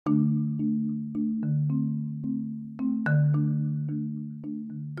Well,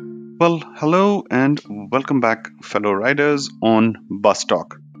 hello and welcome back, fellow riders, on Bus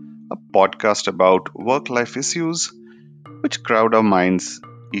Talk, a podcast about work life issues which crowd our minds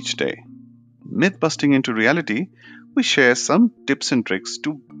each day. Myth busting into reality, we share some tips and tricks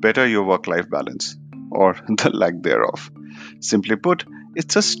to better your work life balance, or the lack thereof. Simply put,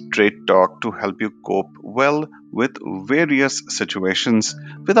 it's a straight talk to help you cope well with various situations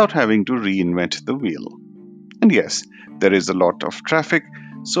without having to reinvent the wheel. And yes, there is a lot of traffic,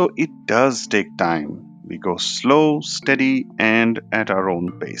 so it does take time. We go slow, steady, and at our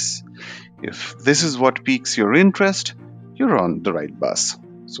own pace. If this is what piques your interest, you're on the right bus.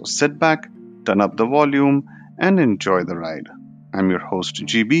 So sit back, turn up the volume, and enjoy the ride. I'm your host,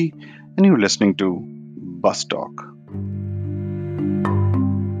 GB, and you're listening to Bus Talk.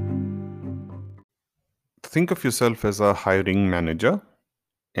 Think of yourself as a hiring manager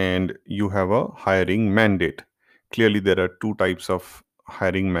and you have a hiring mandate. Clearly, there are two types of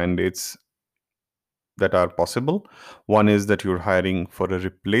hiring mandates that are possible. One is that you're hiring for a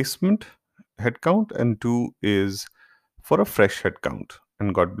replacement headcount, and two is for a fresh headcount.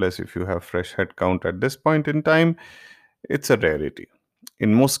 And God bless if you have fresh headcount at this point in time, it's a rarity.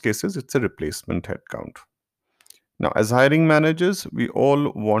 In most cases, it's a replacement headcount. Now, as hiring managers, we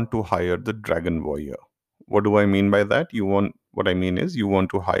all want to hire the dragon warrior. What do I mean by that? What I mean is you want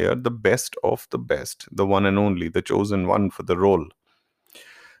to hire the best of the best, the one and only, the chosen one for the role.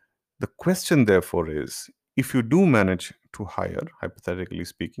 The question, therefore, is if you do manage to hire, hypothetically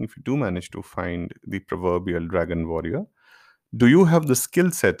speaking, if you do manage to find the proverbial dragon warrior, do you have the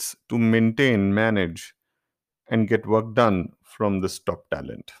skill sets to maintain, manage, and get work done from this top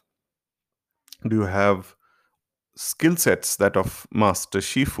talent? Do you have skill sets that of Master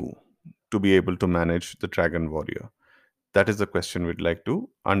Shifu to be able to manage the Dragon Warrior? That is the question we'd like to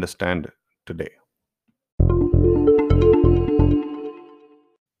understand today.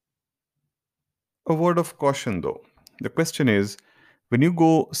 A word of caution though. The question is when you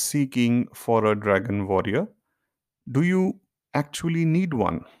go seeking for a Dragon Warrior, do you actually need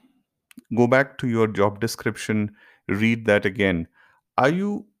one? Go back to your job description, read that again. Are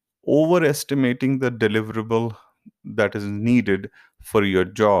you overestimating the deliverable that is needed for your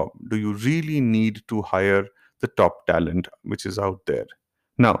job? Do you really need to hire the top talent which is out there?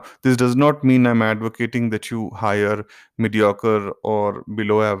 Now, this does not mean I'm advocating that you hire mediocre or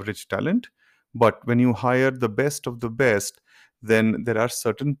below average talent, but when you hire the best of the best, then there are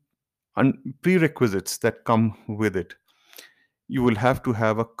certain prerequisites that come with it. You will have to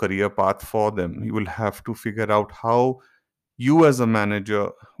have a career path for them. You will have to figure out how you as a manager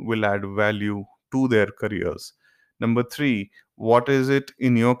will add value to their careers. Number three, what is it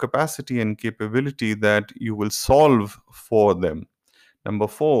in your capacity and capability that you will solve for them? Number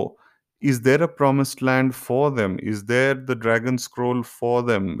four, is there a promised land for them? Is there the dragon scroll for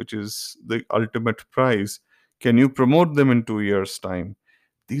them, which is the ultimate prize? Can you promote them in 2 years' time?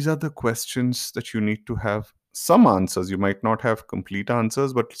 These are the questions that you need to have some answers. You might not have complete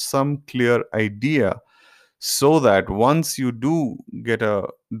answers, but some clear idea so that once you do get a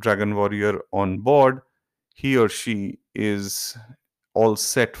dragon warrior on board, he or she is all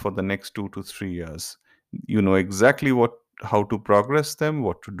set for the next 2 to 3 years. You know exactly what how to progress them,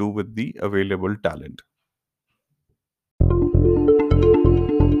 what to do with the available talent.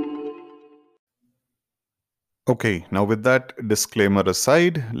 Okay, now with that disclaimer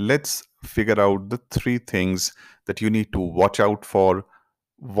aside, let's figure out the three things that you need to watch out for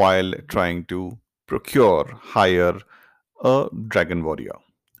while trying to hire a dragon warrior.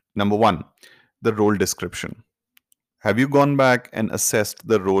 Number one, the role description. Have you gone back and assessed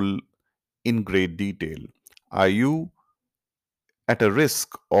the role in great detail? Are you at a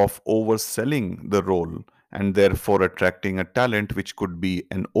risk of overselling the role and therefore attracting a talent which could be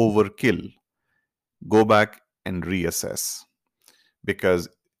an overkill? Go back and reassess. Because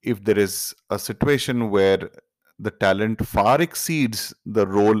if there is a situation where the talent far exceeds the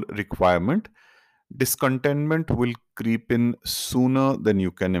role requirement, discontentment will creep in sooner than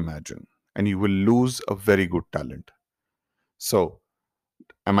you can imagine, and you will lose a very good talent. So,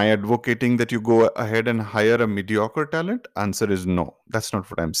 am I advocating that you go ahead and hire a mediocre talent? Answer is no. That's not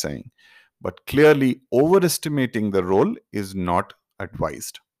what I'm saying. But clearly, overestimating the role is not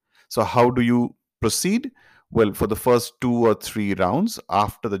advised. So, how do you proceed? Well, for the first 2 or 3 rounds,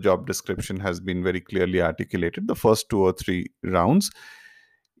 after the job description has been very clearly articulated, the first 2 or 3 rounds,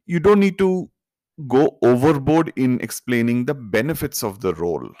 you don't need to go overboard in explaining the benefits of the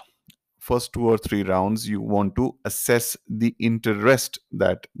role. First 2 or 3 rounds, you want to assess the interest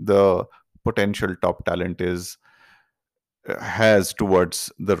that the potential top talent is has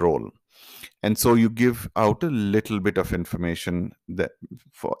towards the role. And so you give out a little bit of information that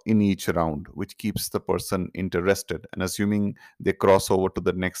for in each round, which keeps the person interested, and assuming they cross over to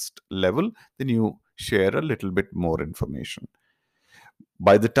the next level, then you share a little bit more information.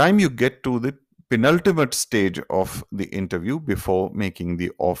 By the time you get to the penultimate stage of the interview before making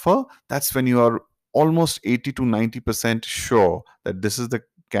the offer, that's when you are almost 80 to 90% sure that this is the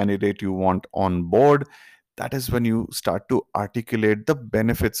candidate you want on board. That is when you start to articulate the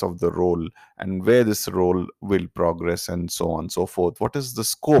benefits of the role and where this role will progress and so on and so forth. What is the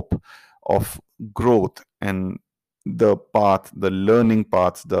scope of growth and the path, the learning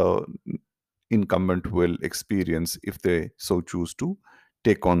path the incumbent will experience if they so choose to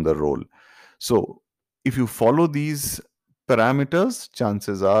take on the role. So, if you follow these parameters,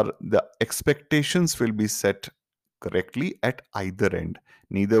 chances are the expectations will be set correctly at either end.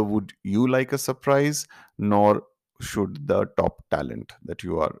 Neither would you like a surprise, nor should the top talent that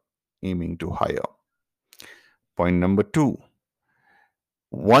you are aiming to hire. Point number two,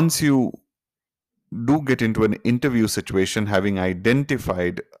 once you do get into an interview situation having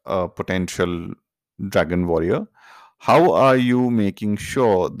identified a potential dragon warrior, how are you making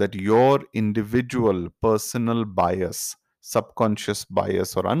sure that your individual personal bias, subconscious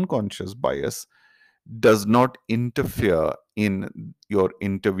bias, or unconscious bias does not interfere in your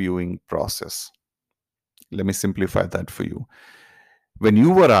interviewing process? Let me simplify that for you. When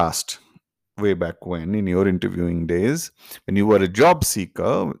you were asked way back when in your interviewing days, when you were a job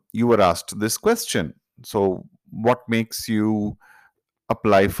seeker, you were asked this question. So, what makes you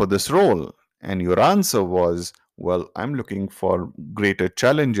apply for this role? And your answer was, well, I'm looking for greater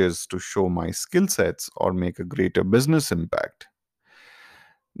challenges to show my skill sets or make a greater business impact.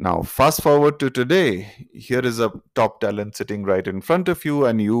 Now, fast forward to today. Here is a top talent sitting right in front of you,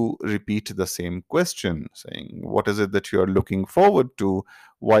 and you repeat the same question, saying, what is it that you are looking forward to?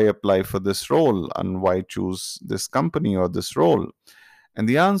 Why apply for this role? And why choose this company or this role? And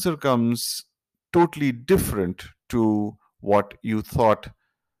the answer comes totally different to what you thought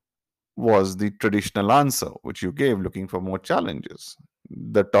was the traditional answer, which you gave, looking for more challenges.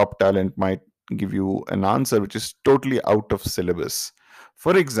 The top talent might give you an answer which is totally out of syllabus.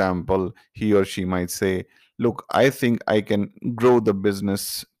 For example, he or she might say, look, I think I can grow the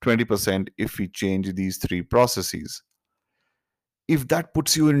business 20% if we change these three processes. If that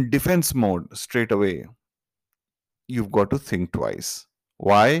puts you in defense mode straight away, you've got to think twice.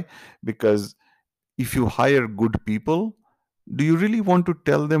 Why? Because if you hire good people, do you really want to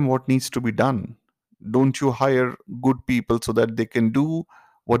tell them what needs to be done? Don't you hire good people so that they can do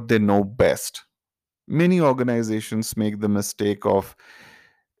what they know best? Many organizations make the mistake of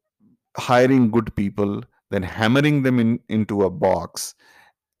hiring good people, then hammering them into a box.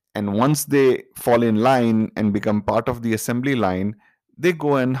 And once they fall in line and become part of the assembly line, they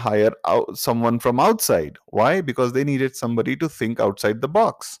go and hire someone from outside. Why? Because they needed somebody to think outside the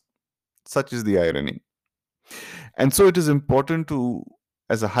box. Such is the irony. And so it is important to,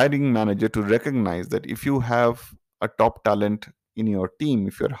 as a hiring manager, to recognize that if you have a top talent in your team,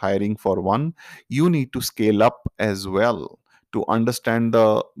 if you're hiring for one, you need to scale up as well to understand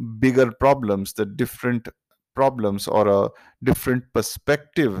the bigger problems, the different problems, or a different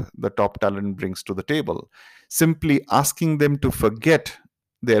perspective the top talent brings to the table. Simply asking them to forget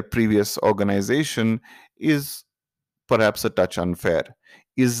their previous organization is perhaps a touch unfair.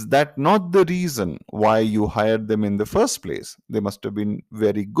 Is that not the reason why you hired them in the first place? They must have been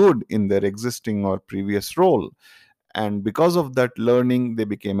very good in their existing or previous role. And because of that learning, they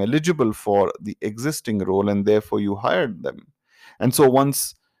became eligible for the existing role, and therefore you hired them. And so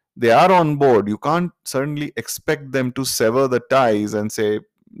once they are on board, you can't certainly expect them to sever the ties and say,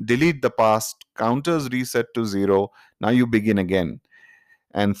 delete the past, counters reset to zero, now you begin again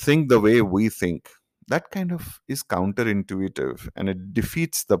and think the way we think. That kind of is counterintuitive and it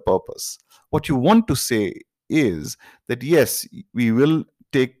defeats the purpose. What you want to say is that yes, we will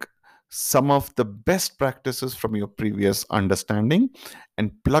take some of the best practices from your previous understanding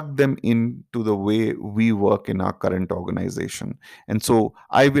and plug them into the way we work in our current organization. And so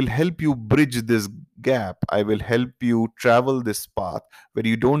I will help you bridge this gap. I will help you travel this path where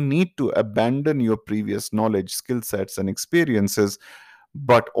you don't need to abandon your previous knowledge, skill sets, and experiences,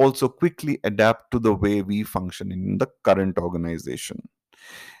 but also quickly adapt to the way we function in the current organization.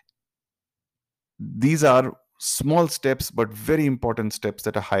 These are small steps, but very important steps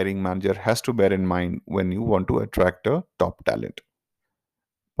that a hiring manager has to bear in mind when you want to attract a top talent.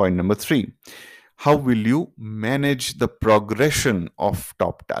 Point number three, how will you manage the progression of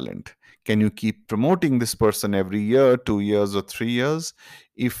top talent? Can you keep promoting this person every year, 2 years, or 3 years?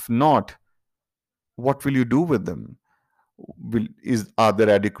 If not, what will you do with them? Are there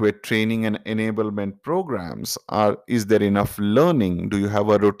adequate training and enablement programs? Is there enough learning? Do you have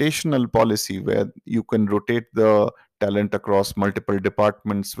a rotational policy where you can rotate the talent across multiple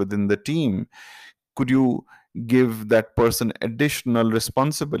departments within the team? Could you give that person additional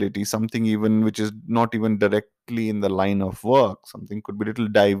responsibility, something even which is not even directly in the line of work, something could be a little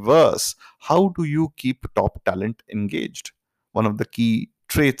diverse? How do you keep top talent engaged? One of the key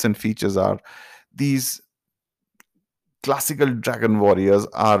traits and features are these classical dragon warriors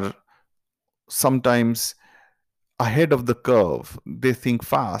are sometimes ahead of the curve. They think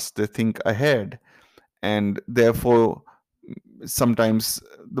fast, they think ahead, and therefore sometimes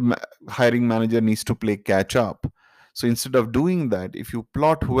the hiring manager needs to play catch up. So instead of doing that, if you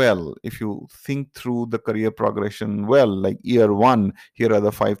plot well, if you think through the career progression well, like year one, here are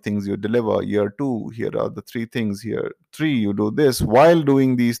the 5 things you deliver. Year two, here are the 3 things. Here three, you do this. While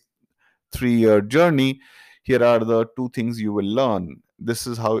doing these 3-year journey, here are the 2 things you will learn. This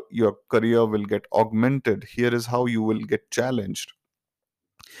is how your career will get augmented. Here is how you will get challenged.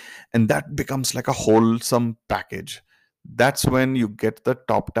 And that becomes like a wholesome package. That's when you get the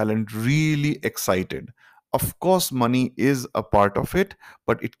top talent really excited. Of course, money is a part of it,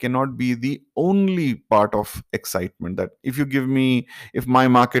 but it cannot be the only part of excitement. That if my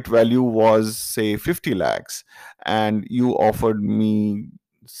market value was, say, 50 lakhs and you offered me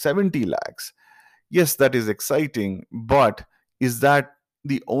 70 lakhs, yes, that is exciting, but is that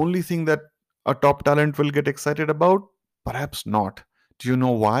the only thing that a top talent will get excited about? Perhaps not. Do you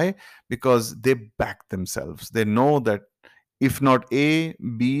know why? Because they back themselves. They know that if not A,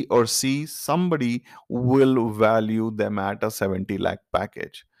 B, or C, somebody will value them at a 70 lakh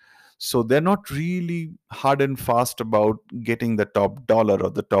package. So they're not really hard and fast about getting the top dollar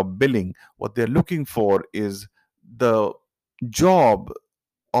or the top billing. What they're looking for is the job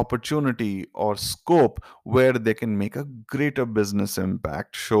opportunity or scope where they can make a greater business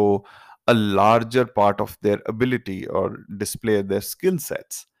impact, show a larger part of their ability, or display their skill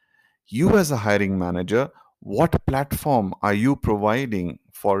sets. You, as a hiring manager, what platform are you providing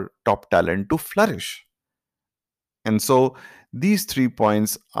for top talent to flourish? And so these 3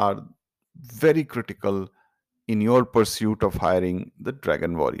 points are very critical in your pursuit of hiring the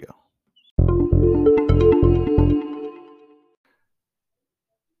Dragon Warrior.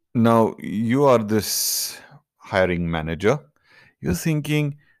 Now, you are this hiring manager. You're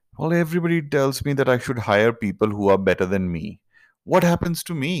thinking, well, everybody tells me that I should hire people who are better than me. What happens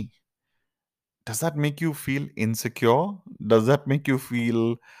to me? Does that make you feel insecure? Does that make you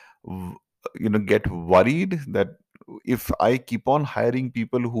feel, get worried that if I keep on hiring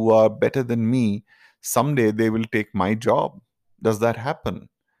people who are better than me, someday they will take my job? Does that happen?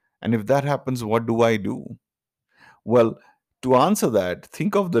 And if that happens, what do I do? Well, to answer that,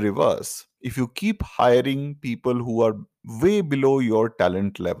 think of the reverse. If you keep hiring people who are way below your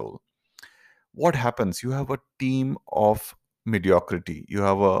talent level, what happens? You have a team of mediocrity. You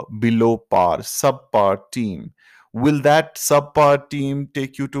have a below par, subpar team. Will that subpar team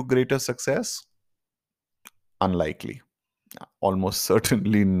take you to greater success? Unlikely. Almost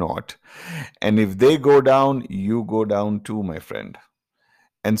certainly not. And if they go down, you go down too, my friend.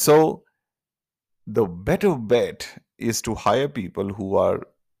 And so the better bet is to hire people who are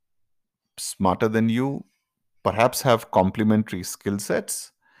smarter than you, perhaps have complementary skill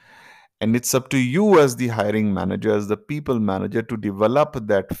sets. And it's up to you, as the hiring manager, as the people manager, to develop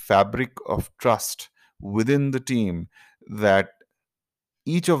that fabric of trust within the team, that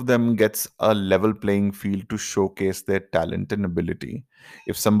each of them gets a level playing field to showcase their talent and ability.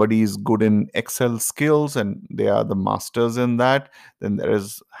 If somebody is good in Excel skills and they are the masters in that, then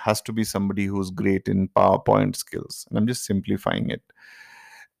has to be somebody who's great in PowerPoint skills. And I'm just simplifying it.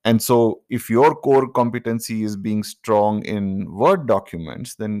 And so, if your core competency is being strong in Word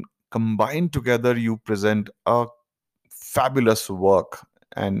documents, then combined together, you present a fabulous work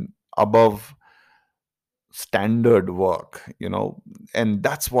and above standard work, and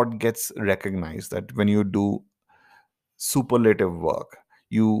that's what gets recognized. That when you do superlative work,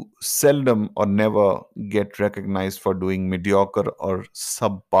 you seldom or never get recognized for doing mediocre or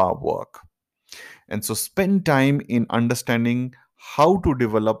subpar work. And so spend time in understanding how to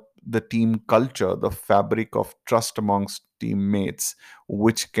develop the team culture, the fabric of trust amongst teammates,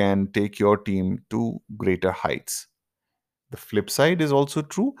 which can take your team to greater heights. The flip side is also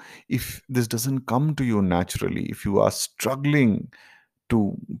true. If this doesn't come to you naturally, if you are struggling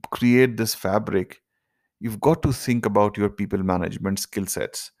to create this fabric, you've got to think about your people management skill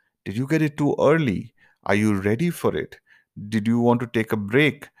sets. Did you get it too early? Are you ready for it? Did you want to take a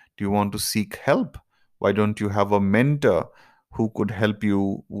break? Do you want to seek help? Why don't you have a mentor who could help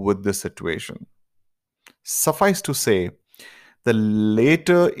you with this situation? Suffice to say, The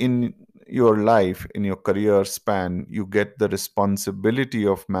later in your life, in your career span, you get the responsibility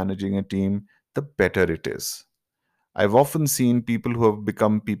of managing a team, the better it is. I've often seen people who have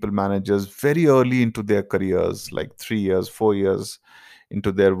become people managers very early into their careers, like 3 years, 4 years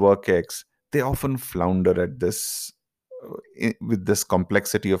into their work ex. They often flounder at this with this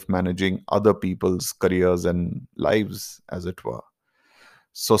complexity of managing other people's careers and lives, as it were.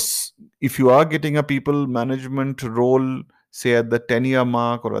 So, if you are getting a people management role, say at the 10-year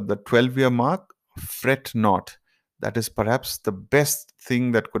mark or at the 12-year mark, fret not. That is perhaps the best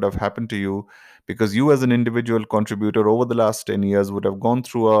thing that could have happened to you, because you, as an individual contributor over the last 10 years, would have gone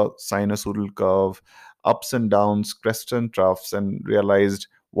through a sinusoidal curve, ups and downs, crests and troughs, and realized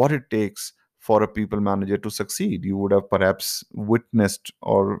what it takes for a people manager to succeed. You would have perhaps witnessed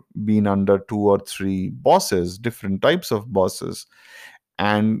or been under two or three bosses, different types of bosses,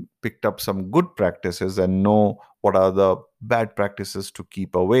 and picked up some good practices and know what are the bad practices to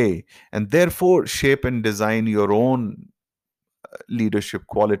keep away, and therefore shape and design your own leadership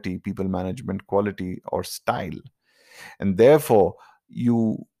quality, people management quality, or style. And therefore,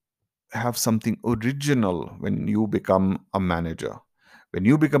 you have something original when you become a manager. When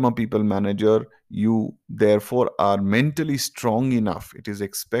you become a people manager, you therefore are mentally strong enough. It is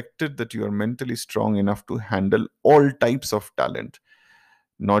expected that you are mentally strong enough to handle all types of talent,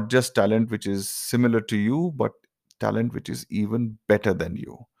 not just talent which is similar to you, but talent which is even better than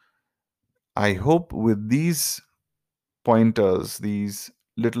you. I hope with these pointers, these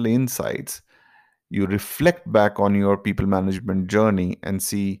little insights, you reflect back on your people management journey and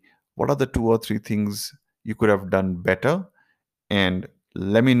see what are the two or three things you could have done better. And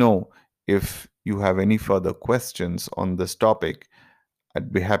let me know if you have any further questions on this topic.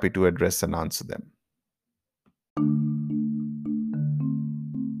 I'd be happy to address and answer them.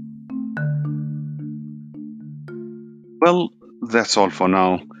 Well, that's all for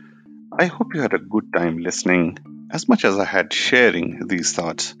now. I hope you had a good time listening as much as I had sharing these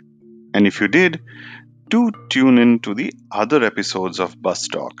thoughts. And if you did, do tune in to the other episodes of Bus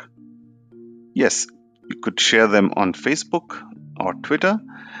Talk. Yes, you could share them on Facebook or Twitter,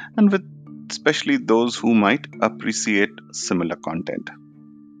 and with especially those who might appreciate similar content.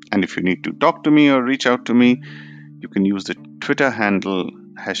 And if you need to talk to me or reach out to me, you can use the Twitter handle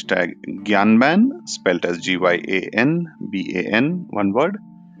hashtag Gyanban, spelled as GYANBAN, one word,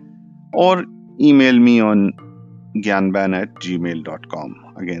 or email me on gyanban@gmail.com,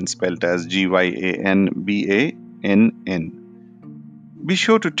 again spelled as GYANBANN. Be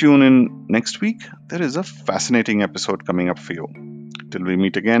sure to tune in next week. There is a fascinating episode coming up for you. Till we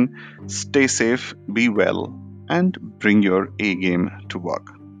meet again, stay safe, be well, and bring your A game to work.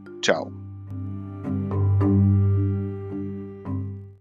 Ciao.